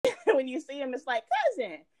when you see him, it's like,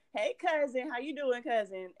 cousin, hey cousin, how you doing,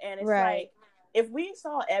 cousin? And it's Right. like, if we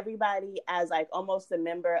saw everybody as like almost a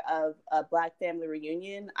member of a Black family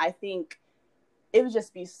reunion, I think it would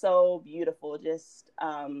just be so beautiful. Just,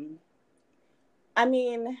 I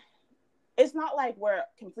mean, it's not like we're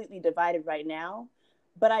completely divided right now,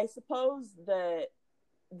 but I suppose the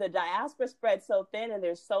diaspora spread so thin, and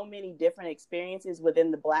there's so many different experiences within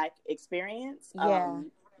the Black experience, Yeah.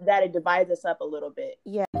 that it divides us up a little bit.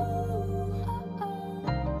 Yeah.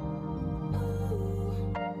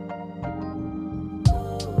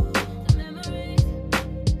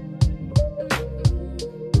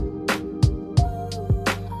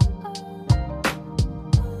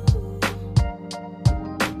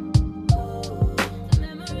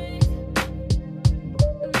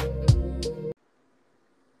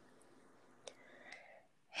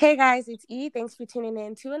 Hey guys, it's E. Thanks for tuning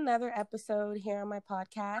in to another episode here on my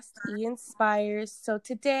podcast, E Inspires. So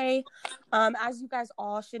today, as you guys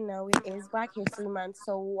all should know, it is Black History Month.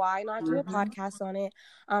 So why not do a podcast on it?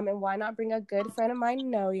 And why not bring a good friend of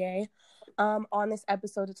mine, Noye, on this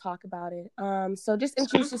episode to talk about it? So just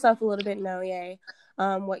introduce yourself a little bit, Noye.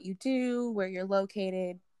 What you do, where you're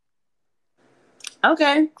located.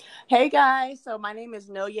 Okay. Hey guys. So my name is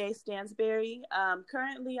Noye Stansberry.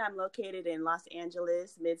 Currently I'm located in Los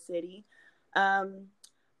Angeles, Mid-City. I'm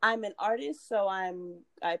an artist, so I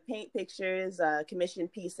paint pictures, commission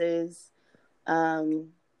pieces.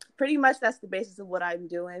 Pretty much that's the basis of what I'm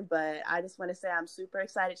doing, but I just want to say I'm super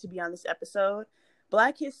excited to be on this episode.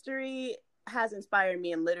 Black history has inspired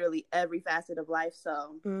me in literally every facet of life,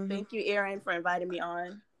 so thank you, Erin, for inviting me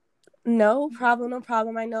on. No problem.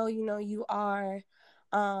 I know, you are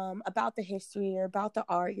about the history, you're about the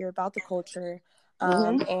art, you're about the culture,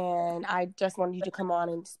 and I just wanted you to come on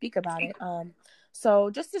and speak about it. So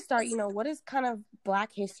just to start, what does kind of Black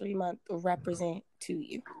History Month represent to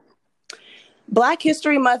you? Black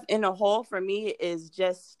History Month in a whole, for me, is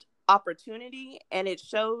just opportunity, and it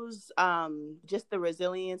shows just the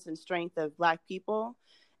resilience and strength of Black people,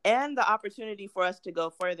 and the opportunity for us to go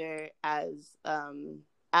further as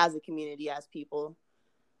a community, as people.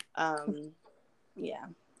 Yeah.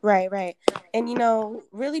 Right. And,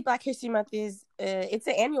 really Black History Month is, it's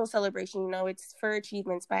an annual celebration, it's for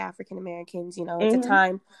achievements by African Americans, it's a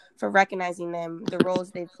time for recognizing them, the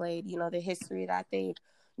roles they've played, the history that they've,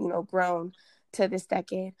 grown to this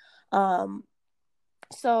decade.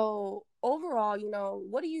 So overall,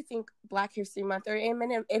 what do you think Black History Month,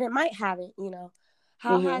 and it might have it,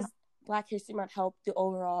 how has Black History Month helped the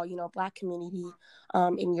overall, Black community,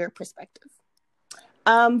 in your perspective?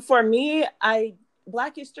 For me,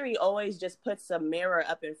 Black history always just puts a mirror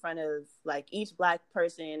up in front of like each Black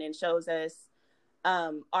person and shows us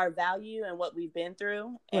our value and what we've been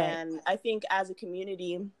through. Right. And I think as a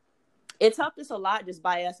community, it's helped us a lot just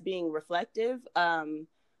by us being reflective,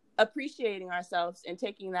 appreciating ourselves, and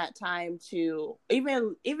taking that time to,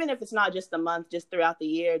 even if it's not just a month, just throughout the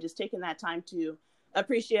year, just taking that time to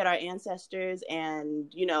appreciate our ancestors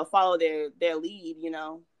and, follow their lead,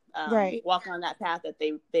 right. walk on that path that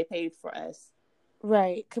they paved for us.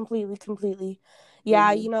 Right. Completely.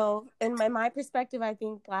 Yeah. In my perspective, I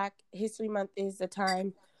think Black History Month is a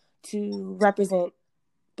time to represent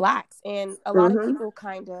Blacks, and a lot of people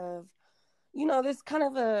kind of, there's kind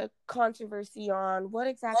of a controversy on what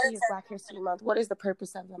exactly is Black History Month. What is the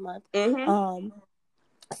purpose of the month?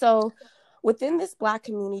 So within this Black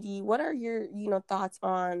community, what are your, thoughts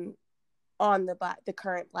on the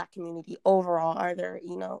current Black community overall? Are there,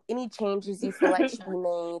 any changes you feel like should be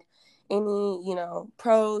made? Any,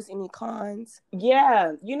 pros, any cons?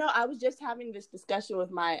 Yeah. I was just having this discussion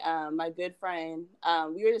with my my good friend.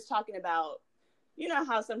 We were just talking about,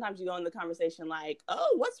 how sometimes you go in the conversation like,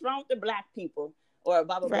 oh, what's wrong with the Black people, or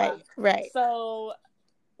blah, blah, blah. Right. So,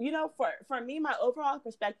 for me, my overall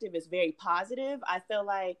perspective is very positive. I feel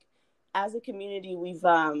like as a community,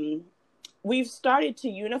 we've started to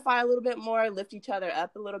unify a little bit more, lift each other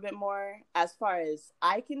up a little bit more. As far as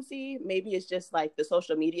I can see, maybe it's just like the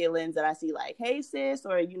social media lens that I see, like, hey sis,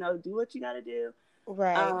 or, do what you got to do.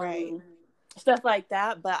 Right. Stuff like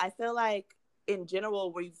that. But I feel like in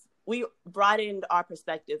general, we broadened our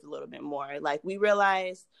perspectives a little bit more. Like, we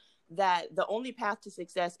realized that the only path to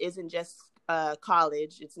success isn't just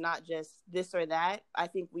college. It's not just this or that. I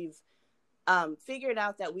think we've figured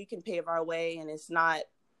out that we can pave our way, and it's not,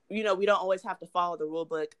 we don't always have to follow the rule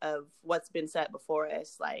book of what's been set before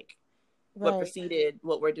us, like what preceded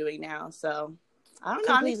what we're doing now. So I don't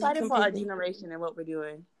know. I'm excited for our generation and what we're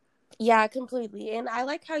doing. Yeah, completely. And I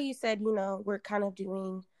like how you said, we're kind of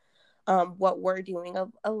doing what we're doing.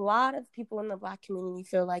 A lot of people in the Black community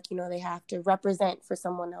feel like, you know, they have to represent for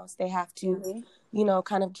someone else. They have to, Mm-hmm. you know,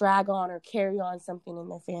 kind of drag on or carry on something in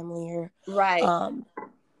their family, or Right. and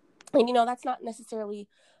you know, that's not necessarily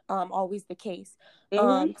always the case.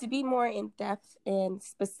 Mm-hmm. To be more in depth and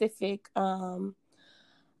specific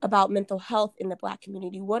about mental health in the Black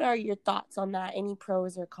community, what are your thoughts on that? Any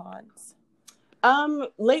pros or cons?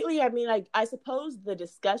 Lately, I mean, like, I suppose the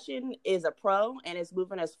discussion is a pro and it's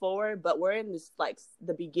moving us forward, but we're in this, like,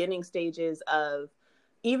 the beginning stages of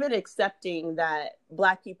even accepting that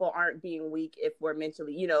Black people aren't being weak if we're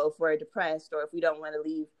mentally, you know, if we're depressed or if we don't want to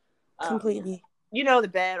leave, Completely. you know, the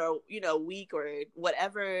bed, or, you know, weak, or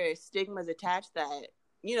whatever stigmas attached that,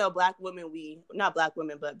 you know, Black women, not Black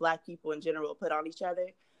women, but Black people in general put on each other.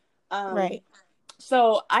 Right.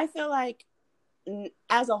 So I feel like,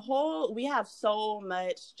 as a whole, we have so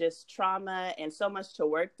much just trauma and so much to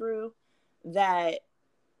work through that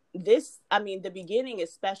the beginning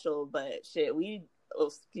is special, but shit, we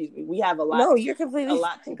have a lot. No, you're completely a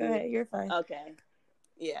lot to Go do. ahead, you're fine. Okay.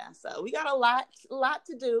 Yeah, so we got a lot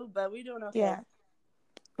to do, but we're doing okay.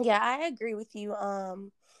 Yeah, I agree with you.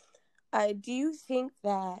 I do think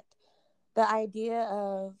that the idea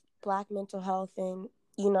of Black mental health, and,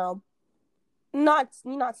 you know, not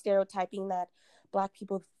stereotyping that Black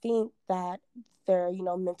people think that they're, you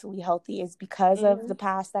know, mentally healthy is because of the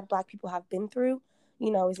past that Black people have been through.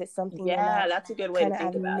 You know, is it something that's a good way to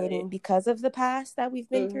think about it, because of the past that we've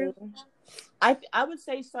been through? I would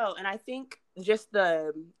say so. And I think just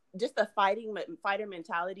the fighter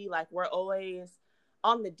mentality, like, we're always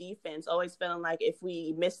on the defense, always feeling like if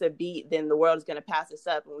we miss a beat, then the world is going to pass us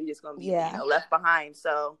up and we're just going to be, you know, left behind.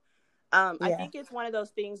 So I think it's one of those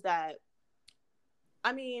things that,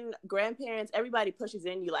 I mean, grandparents, everybody pushes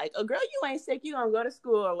in you like, oh, girl, you ain't sick, you gonna go to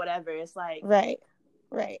school or whatever. It's like, right.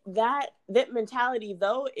 That mentality,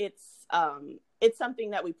 though, it's something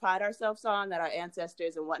that we pride ourselves on, that our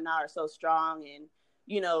ancestors and whatnot are so strong and,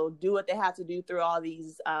 you know, do what they have to do through all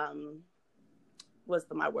these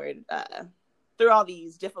through all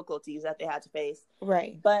these difficulties that they had to face.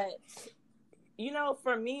 Right. But, you know,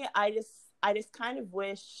 for me, I just kind of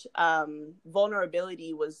wish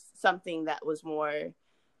vulnerability was something that was more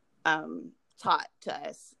taught to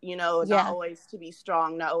us, you know, not always to be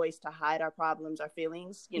strong, not always to hide our problems, our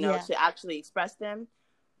feelings, you know, to actually express them.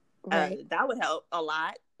 Right. That would help a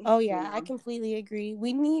lot. Oh, yeah, you know? I completely agree.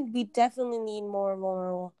 We definitely need more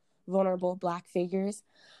vulnerable Black figures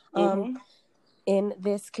in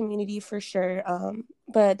this community, for sure.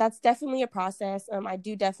 But that's definitely a process. I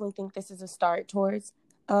do definitely think this is a start towards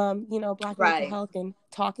you know, Black mental health and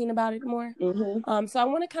talking about it more. So I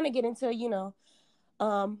want to kind of get into, you know,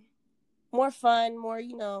 more fun, more,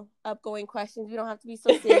 you know, upgoing questions. We don't have to be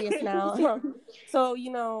so serious now. So,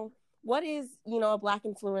 you know, what is, you know, a Black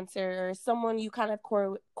influencer or someone you kind of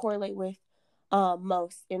correlate with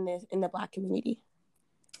most in the Black community?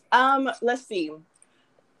 Let's see.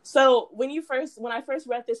 So when I first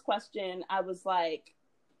read this question, I was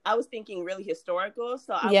thinking really historical.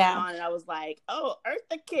 So I went on and I was like, oh,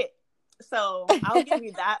 Eartha Kitt. So I'll give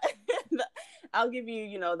you that. I'll give you,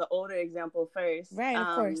 you know, the older example first. Right,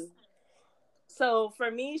 of course. So for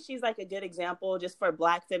me, she's like a good example just for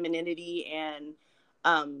Black femininity and,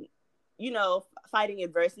 you know, fighting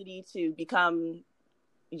adversity to become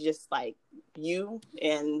just like you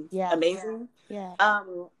and amazing. Yeah.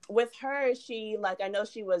 With her, I know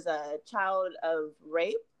she was a child of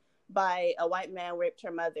rape by a white man, raped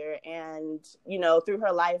her mother, and, you know, through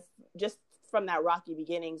her life, just from that rocky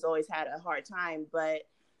beginnings, always had a hard time. But,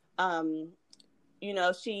 you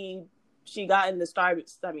know, she got in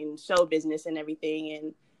the show business and everything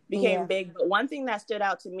and became big. But one thing that stood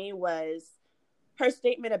out to me was her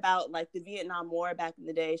statement about, like, the Vietnam War back in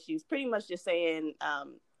the day. She was pretty much just saying,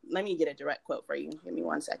 let me get a direct quote for you. Give me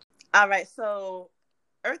 1 second. All right. So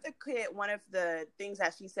Eartha Kitt, one of the things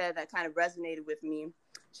that she said that kind of resonated with me,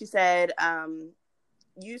 she said,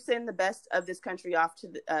 you send the best of this country off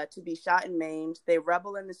to be shot and maimed. They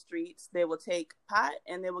rebel in the streets. They will take pot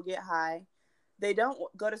and they will get high. They don't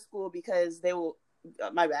go to school because they will.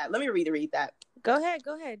 My bad. Let me read that. Go ahead.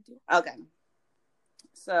 Okay.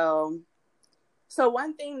 So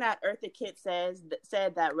one thing that Eartha Kitt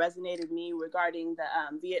said that resonated with me regarding the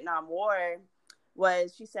Vietnam War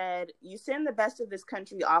was, she said, you send the best of this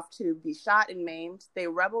country off to be shot and maimed. They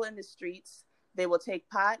rebel in the streets. They will take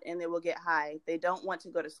pot and they will get high. They don't want to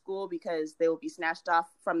go to school because they will be snatched off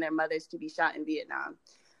from their mothers to be shot in Vietnam.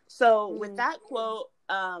 So with that quote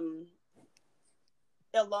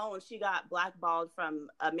alone, she got blackballed from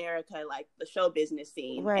America, like the show business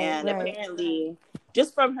scene. And apparently,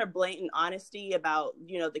 just from her blatant honesty about,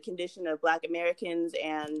 you know, the condition of Black Americans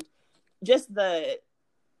and, just the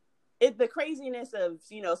craziness of,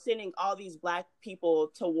 you know, sending all these Black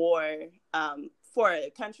people to war for a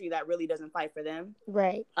country that really doesn't fight for them.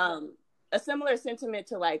 Right. A similar sentiment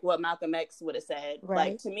to like what Malcolm X would have said.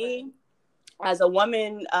 Right. Like, to me, as a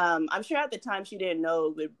woman, I'm sure at the time she didn't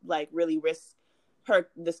know would like really risk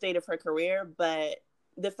the state of her career, but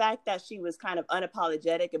the fact that she was kind of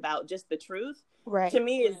unapologetic about just the truth, right, to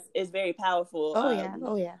me is very powerful.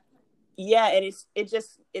 Oh yeah. Yeah, and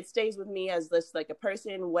it stays with me as just like a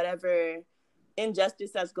person, whatever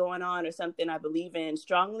injustice that's going on or something I believe in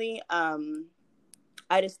strongly.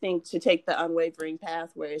 I just think to take the unwavering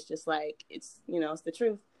path where it's just like, it's, you know, it's the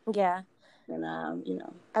truth. Yeah. And, you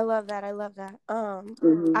know. I love that.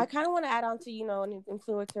 Mm-hmm. I kind of want to add on to, you know, an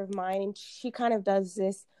influencer of mine, and she kind of does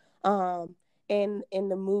this in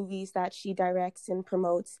the movies that she directs and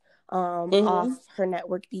promotes off her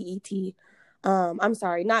network, BET. I'm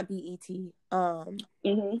sorry, not BET.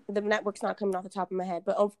 The network's not coming off the top of my head,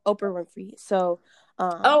 but Oprah Winfrey. So,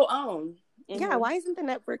 yeah, why isn't the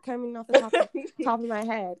network coming off the top of my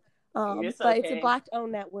head? But it's a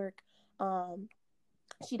Black-owned network.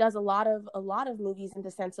 She does a lot of movies in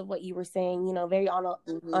the sense of what you were saying, you know, very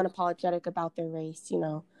unapologetic about their race, you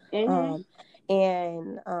know.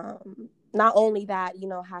 And not only that, you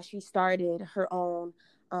know, how she started her own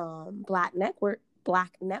Black network,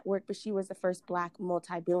 but she was the first Black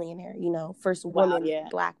multi-billionaire, you know, first woman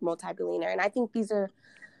Black multi-billionaire. And I think these are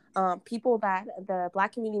people that the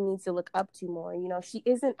Black community needs to look up to more. You know, she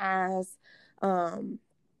isn't as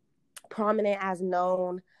prominent, as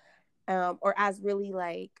known, or as really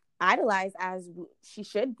like idolized as she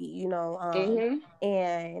should be, you know.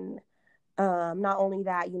 And not only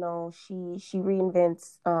that, you know, she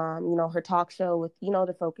reinvents you know, her talk show with, you know,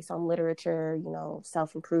 the focus on literature, you know,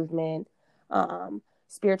 self-improvement,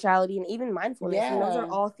 spirituality, and even mindfulness. And those are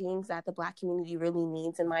all things that the Black community really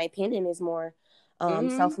needs, in my opinion, is more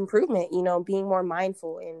self-improvement, you know, being more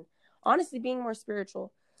mindful and honestly being more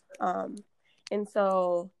spiritual. And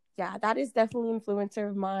so, yeah, that is definitely an influencer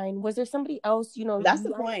of mine. Was there somebody else, you know, that's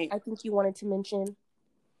the point I think you wanted to mention?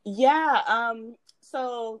 Yeah.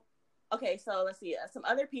 So let's see. Some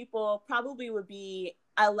other people probably would be,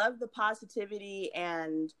 I love the positivity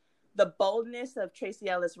and the boldness of Tracee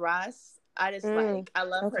Ellis Ross. I just I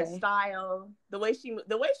love her style, the way she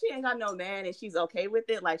ain't got no man and she's okay with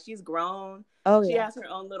it. Like, she's grown. She has her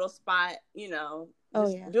own little spot, you know,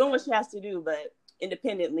 doing what she has to do, but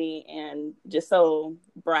independently, and just so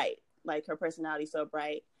bright. Like, her personality so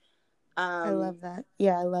bright. I love that.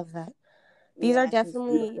 Yeah, I love that. These are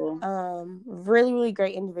definitely really, really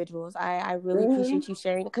great individuals. I really appreciate you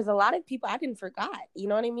sharing, because a lot of people I didn't forgot. You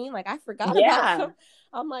know what I mean? Like, I forgot about them.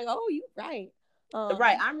 I'm like, oh, you're right.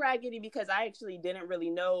 Right, I'm raggedy because I actually didn't really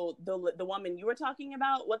know the woman you were talking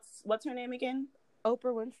about. What's her name again?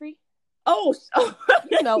 Oprah Winfrey. Oh,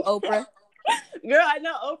 you know Oprah. Girl, I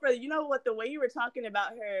know Oprah. You know what? The way you were talking about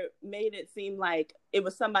her made it seem like it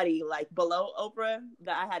was somebody like below Oprah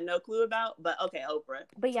that I had no clue about. But okay, Oprah.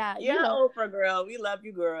 But yeah, you know, Oprah, girl, we love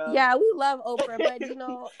you, girl. Yeah, we love Oprah. But you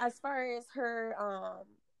know, as far as her,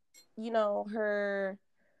 you know, her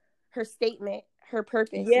statement, her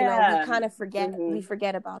purpose, you know, we kind of forget. We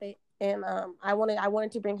forget about it. And I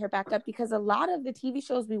wanted to bring her back up, because a lot of the TV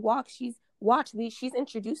shows we watch, she's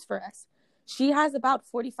introduced for us. She has about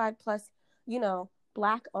 45 plus, you know,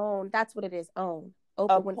 Black owned. That's what it is. Owned.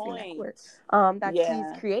 Oprah Winfrey Network. That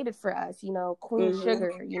she's created for us. You know, Queen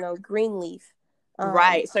Sugar. You know, Greenleaf.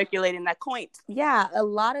 Right, circulating that coin. Yeah, a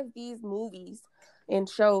lot of these movies and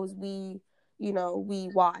shows we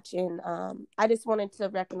watch, and I just wanted to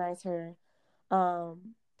recognize her.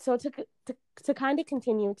 So to kind of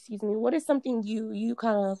continue, excuse me, what is something you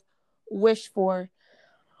kind of wish for,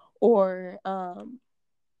 or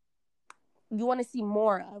you want to see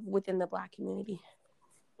more of within the Black community?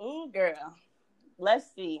 Ooh, girl. Let's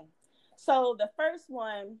see. So the first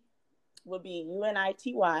one would be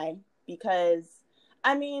UNITY, because,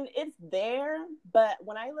 I mean, it's there, but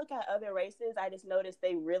when I look at other races, I just notice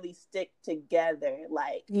they really stick together.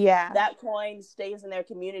 Like, that coin stays in their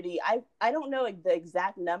community. I don't know the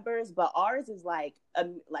exact numbers, but ours is like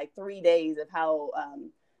 3 days of how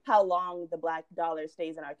long the Black dollar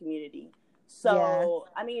stays in our community. So,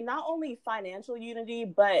 I mean, not only financial unity,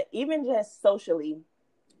 but even just socially.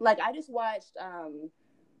 Like, I just watched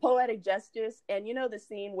Poetic Justice, and you know the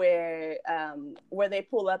scene where they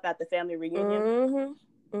pull up at the family reunion?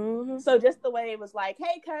 So just the way it was like,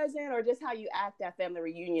 hey, cousin, or just how you act at family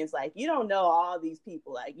reunions, like, you don't know all these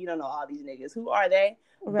people, like, you don't know all these niggas. Who are they?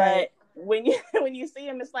 Right. But when you see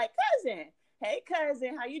them, it's like, cousin, hey,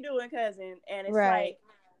 cousin, how you doing, cousin? And it's like,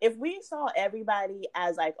 if we saw everybody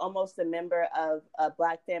as like almost a member of a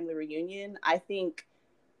Black family reunion, I think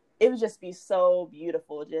it would just be so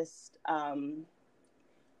beautiful. Just,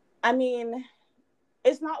 I mean,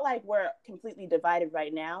 it's not like we're completely divided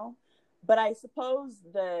right now, but I suppose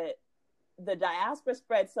the diaspora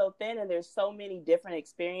spread so thin, and there's so many different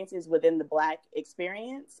experiences within the Black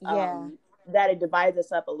experience, that it divides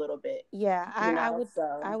us up a little bit. Yeah,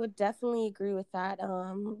 So I would definitely agree with that.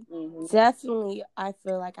 Definitely, I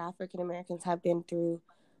feel like African Americans have been through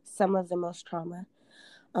some of the most trauma.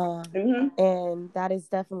 And that is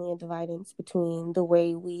definitely a dividance between the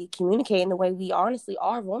way we communicate and the way we honestly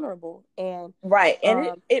are vulnerable. And right,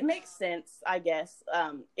 and it makes sense, I guess,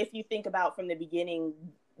 if you think about from the beginning,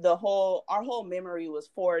 our whole memory was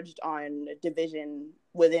forged on division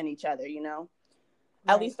within each other, you know.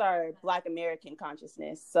 Right. At least our Black American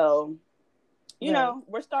consciousness. So, you know,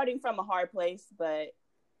 we're starting from a hard place, but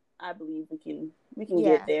I believe we can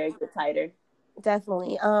get there, get tighter.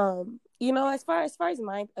 Definitely. You know, as far as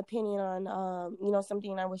my opinion on, you know,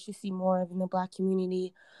 something I wish to see more of in the Black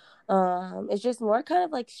community, it's just more kind of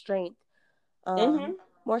like strength.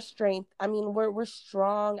 More strength. I mean, we're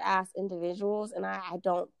strong ass individuals, and I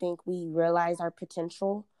don't think we realize our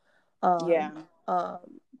potential.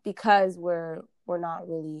 Because we're not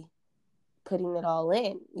really putting it all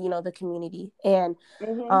in, you know, the community. And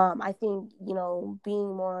I think, you know,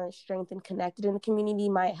 being more strength and connected in the community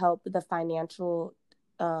might help the financial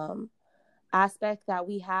aspect that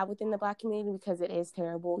we have within the Black community, because it is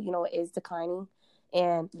terrible, you know, it is declining.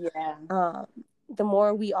 And the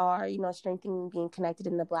more we are, you know, strengthening, being connected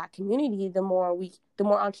in the Black community, the more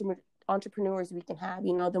entrepreneurs we can have,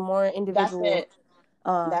 you know, the more individual,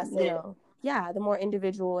 the more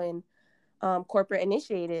individual and corporate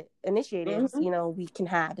initiatives, you know, we can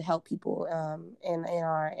have to help people and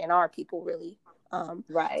our people, really.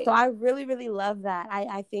 Right. So I really, really love that.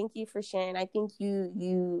 I thank you for sharing. I think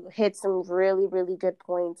you hit some really, really good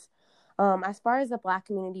points. As far as the Black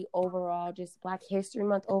community overall, just Black History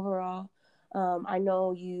Month overall, I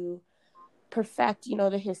know you perfect, you know,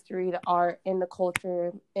 the history, the art, and the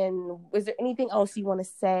culture. And is there anything else you want to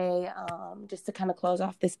say, just to kind of close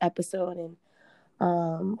off this episode and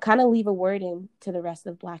kind of leave a word in to the rest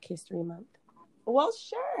of Black History Month? Well,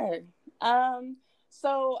 sure.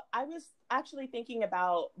 So I was actually thinking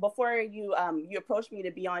about, before you approached me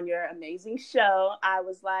to be on your amazing show, I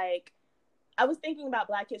was thinking about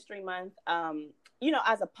Black History Month, you know,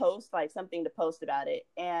 as a post, like something to post about it.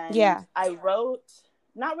 And I wrote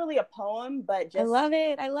not really a poem, but just I love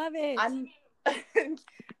it.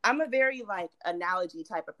 I'm a very like analogy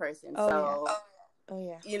type of person.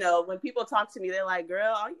 You know, when people talk to me, they're like,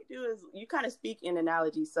 girl, all you do is you kind of speak in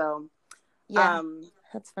analogy. So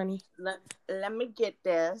that's funny. Let me get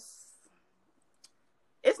this.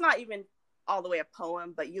 It's not even all the way a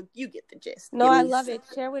poem, but you get the gist. No, I love it.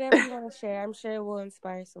 Share whatever you want to share. I'm sure it will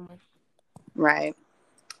inspire someone. Right.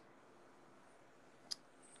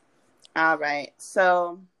 All right.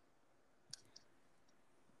 So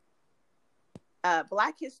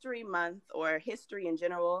Black History Month, or history in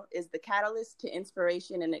general, is the catalyst to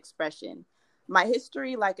inspiration and expression. My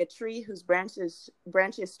history, like a tree whose branches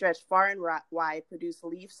stretch far and wide, produce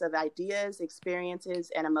leaves of ideas,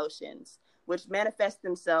 experiences, and emotions, which manifest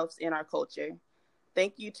themselves in our culture.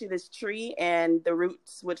 Thank you to this tree and the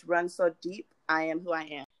roots which run so deep, I am who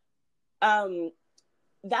I am.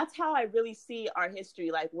 That's how I really see our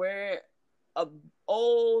history. Like, we're a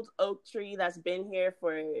old oak tree that's been here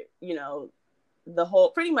for, you know,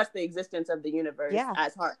 pretty much the existence of the universe,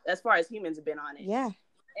 as far as humans have been on it.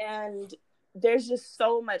 And there's just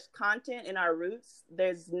so much content in our roots.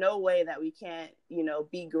 There's no way that we can't, you know,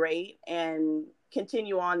 be great and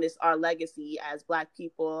continue on our legacy as Black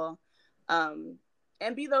people, and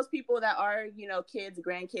be those people that our, you know, kids,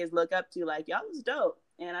 grandkids look up to, like, y'all was dope.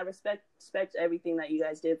 And I respect everything that you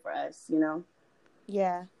guys did for us, you know?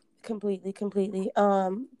 Yeah, completely.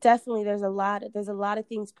 Definitely there's a lot of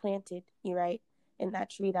things planted, you're right, in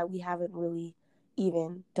that tree that we haven't really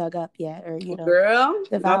even dug up yet, or, you know,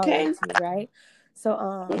 devoured into, right? So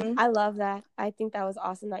I love that. I think that was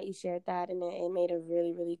awesome that you shared that, and it made a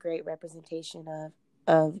really, really great representation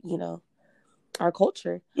of you know, our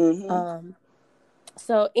culture.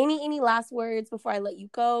 So any last words before I let you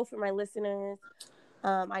go for my listeners?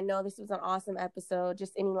 I know this was an awesome episode.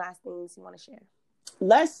 Just any last things you want to share?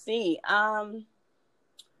 Let's see.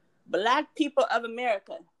 Black people of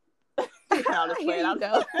America. Here you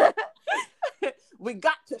go. We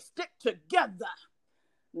got to stick together.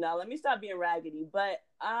 No, let me stop being raggedy. But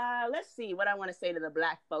let's see what I want to say to the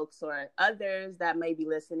Black folks or others that may be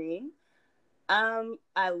listening.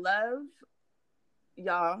 I love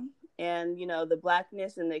y'all and, you know, the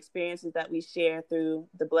Blackness and the experiences that we share through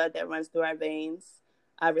the blood that runs through our veins.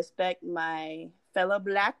 I respect my fellow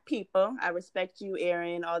Black people. I respect you,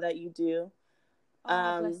 Erin, all that you do.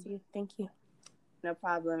 Oh, bless you. Thank you. No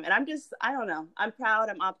problem. And I don't know. I'm proud.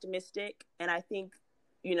 I'm optimistic. And I think,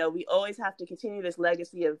 you know, we always have to continue this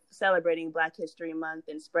legacy of celebrating Black History Month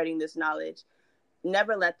and spreading this knowledge.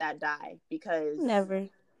 Never let that die, because Never.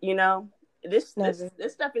 You know, this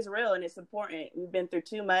stuff is real and it's important. We've been through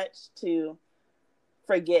too much to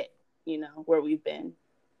forget, you know, where we've been.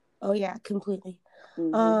 Oh yeah, completely.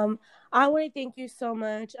 Mm-hmm. I want to thank you so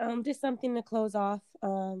much. Just something to close off.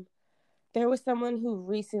 There was someone who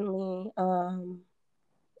recently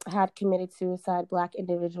had committed suicide, Black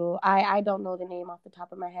individual. I don't know the name off the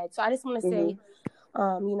top of my head. So I just want to say,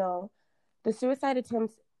 you know, the suicide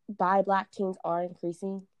attempts by Black teens are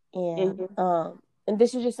increasing. And and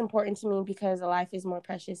this is just important to me because a life is more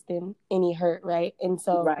precious than any hurt, right? And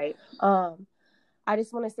so I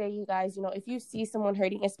just want to say, you guys, you know, if you see someone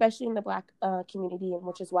hurting, especially in the Black community, and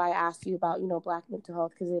which is why I asked you about, you know, Black mental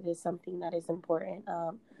health, because it is something that is important.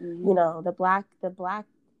 You know, the Black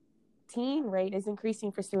teen rate is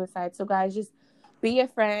increasing for suicide. So guys, just be a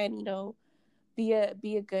friend, you know, be a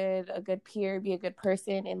good peer, be a good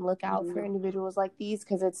person, and look out for individuals like these,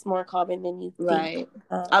 because it's more common than you think.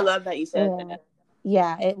 I love that you said that.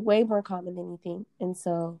 Yeah, it's way more common than you think. And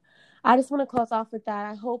so I just want to close off with that.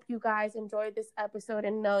 I hope you guys enjoyed this episode,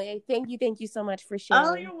 and thank you so much for sharing.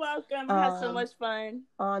 Oh, you're welcome. I had so much fun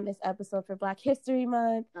on this episode for Black History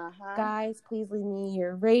Month. Guys, please leave me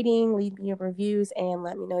your rating, leave me your reviews, and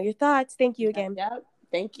let me know your thoughts. Thank you again. Yep.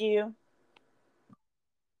 Thank you.